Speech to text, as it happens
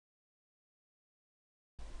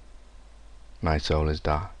My Soul is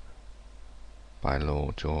Dark by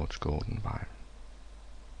Lord George Gordon Byron.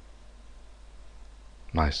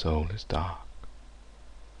 My soul is dark.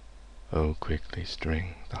 Oh, quickly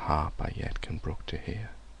string the harp I yet can brook to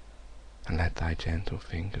hear, and let thy gentle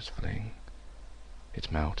fingers fling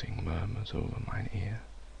its melting murmurs over mine ear,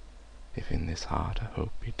 if in this heart a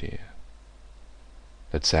hope be dear,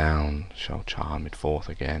 that sound shall charm it forth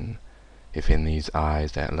again, if in these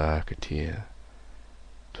eyes there lurk a tear,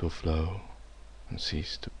 'twill flow and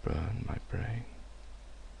cease to burn my brain.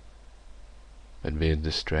 But bid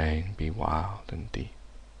the strain be wild and deep,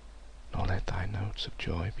 nor let thy notes of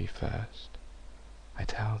joy be first. I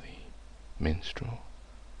tell thee, minstrel,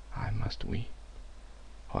 I must weep,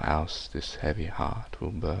 or else this heavy heart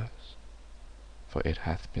will burst, for it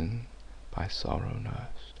hath been by sorrow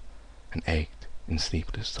nursed, and ached in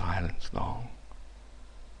sleepless silence long,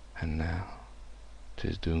 and now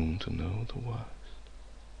 'tis doomed to know the worst,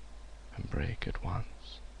 and break at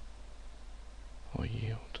once, or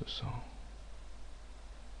yield to song.